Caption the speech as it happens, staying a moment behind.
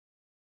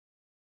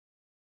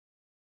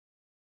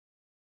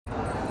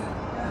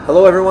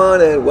Hello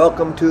everyone and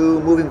welcome to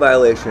Moving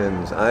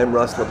Violations. I'm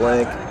Russ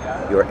LeBlanc,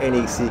 your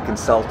NEC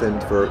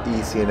consultant for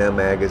EC&M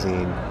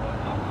Magazine.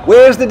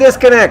 Where's the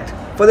disconnect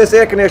for this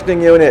air conditioning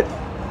unit?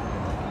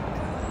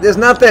 There's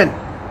nothing.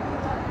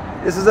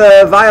 This is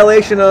a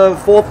violation of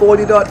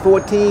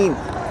 440.14.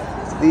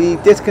 The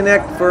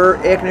disconnect for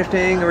air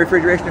conditioning and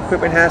refrigeration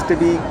equipment has to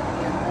be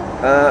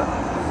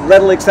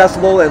readily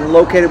accessible and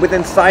located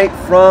within sight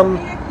from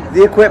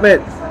the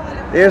equipment.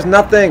 There's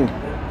nothing.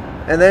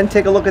 And then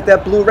take a look at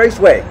that blue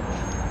raceway.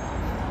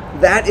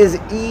 That is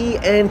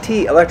ENT,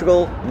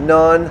 electrical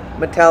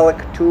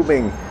non-metallic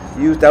tubing,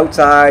 used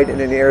outside in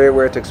an area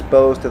where it's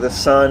exposed to the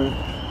sun.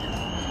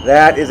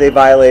 That is a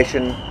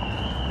violation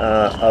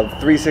of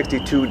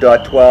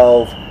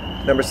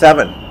 362.12, number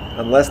 7.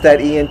 Unless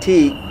that ENT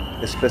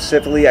is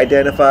specifically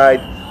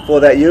identified for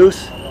that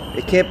use,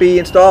 it can't be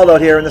installed out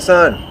here in the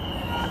sun.